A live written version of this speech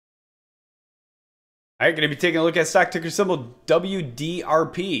All right, going to be taking a look at stock ticker symbol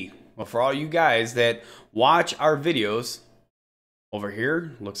WDRP. Well, for all you guys that watch our videos over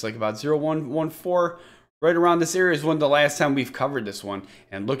here, looks like about 0114, right around this area is when the last time we've covered this one.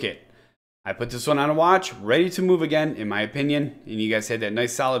 And look at, I put this one on a watch, ready to move again, in my opinion. And you guys had that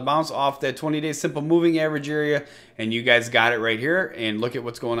nice solid bounce off that 20-day simple moving average area. And you guys got it right here. And look at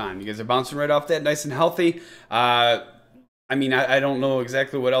what's going on. You guys are bouncing right off that, nice and healthy. I mean, I don't know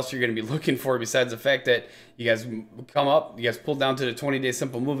exactly what else you're going to be looking for besides the fact that you guys come up, you guys pulled down to the 20-day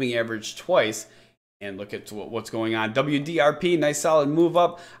simple moving average twice. And look at what's going on. WDRP, nice solid move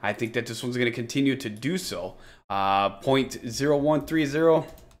up. I think that this one's going to continue to do so. 0.0130.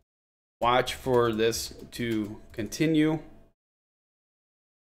 Watch for this to continue.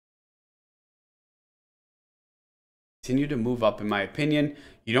 Continue to move up, in my opinion.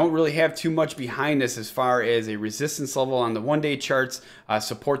 You don't really have too much behind this as far as a resistance level on the one-day charts.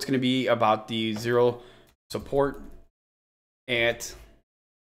 Support's going to be about the zero support at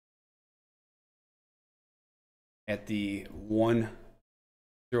the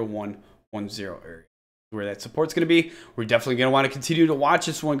 10110 area. Where that support's going to be. We're definitely going to want to continue to watch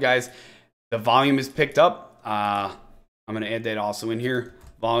this one, guys. The volume is picked up. I'm going to add that also in here.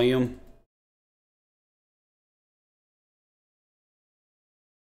 Volume.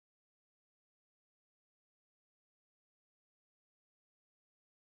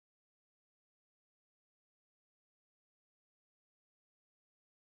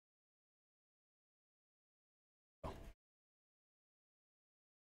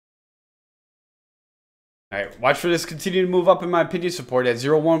 All right, watch for this continue to move up, in my opinion. Support at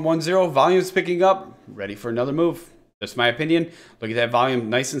 0110. Volume's picking up. Ready for another move. That's my opinion. Look at that volume.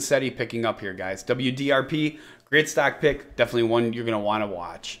 Nice and steady picking up here, guys. WDRP, great stock pick. Definitely one you're going to want to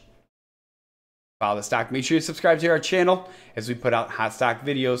watch. Follow the stock. Make sure you subscribe to our channel as we put out hot stock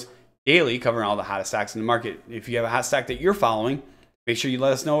videos daily covering all the hottest stocks in the market. If you have a hot stock that you're following, make sure you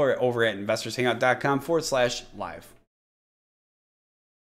let us know over at investorshangout.com/live.